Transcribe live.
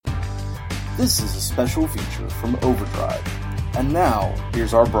This is a special feature from Overdrive. And now,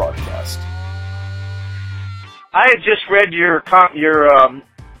 here's our broadcast. I had just read your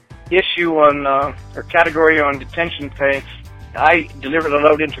issue on, or category on detention pay. I delivered a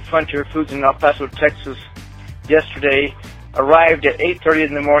load into Frontier Foods in El Paso, Texas yesterday, arrived at 8:30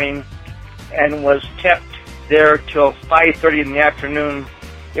 in the morning, and was kept there till 5:30 in the afternoon.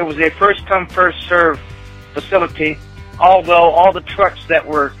 It was a first-come, first-served facility, although all the trucks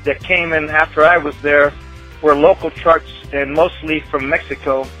that came in after I was there were local trucks and mostly from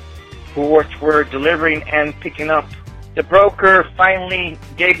Mexico who were delivering and picking up. The broker finally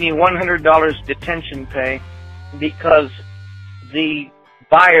gave me $100 detention pay because the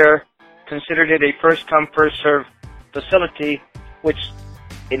buyer considered it a first-come, first-served facility, which,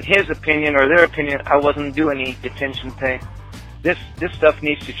 in his opinion or their opinion, I wasn't due any detention pay. This stuff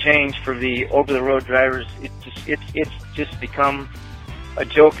needs to change for the over-the-road drivers. It's just become a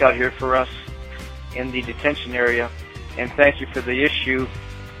joke out here for us in the detention area. And thank you for the issue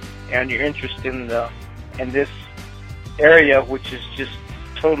and your interest in this area, which is just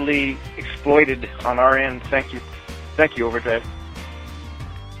totally exploited on our end. Thank you, Overdrive.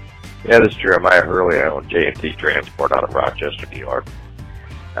 Yeah, this is Jeremiah Hurley. I own J&T Transport out of Rochester, New York.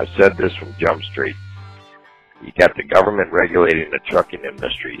 I've said this from Jump Street. You got the government regulating the trucking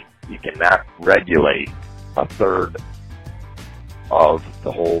industry. You cannot regulate a third of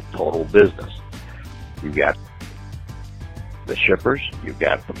the whole total business. You've got the shippers, you've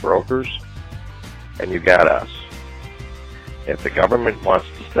got the brokers, and you've got us. If the government wants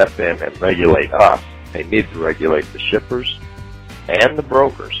to step in and regulate us, they need to regulate the shippers and the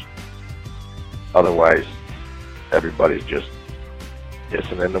brokers. Otherwise, everybody's just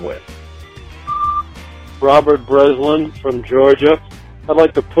hissing in the wind. Robert Breslin from Georgia. I'd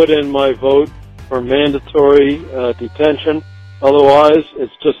like to put in my vote for mandatory detention. Otherwise,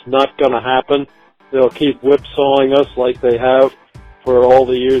 it's just not going to happen. They'll keep whipsawing us like they have for all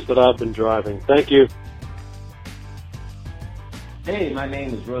the years that I've been driving. Thank you. Hey, my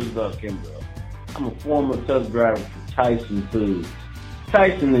name is Roosevelt Kimbrough. I'm a former tug driver for Tyson Foods.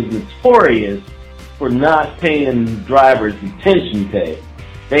 Tyson is notorious for not paying drivers detention pay.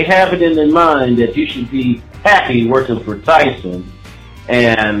 They have it in their mind that you should be happy working for Tyson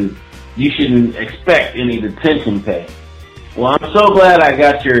and you shouldn't expect any detention pay. Well, I'm so glad I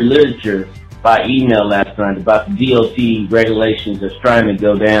got your literature by email last night about the DOT regulations that's trying to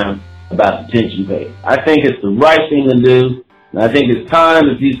go down about detention pay. I think it's the right thing to do, and I think it's time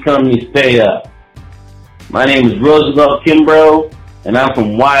that these companies pay up. My name is Roosevelt Kimbrough, and I'm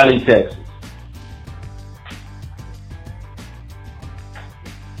from Wiley, Texas.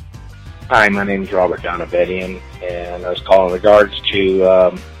 Hi, my name is Robert Donabedian, and I was calling in regards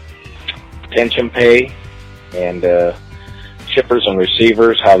to detention pay and shippers and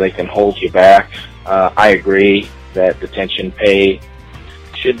receivers, how they can hold you back. I agree that detention pay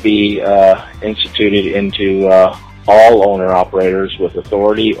should be instituted into all owner-operators with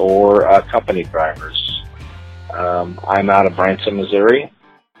authority or company drivers. I'm out of Branson, Missouri,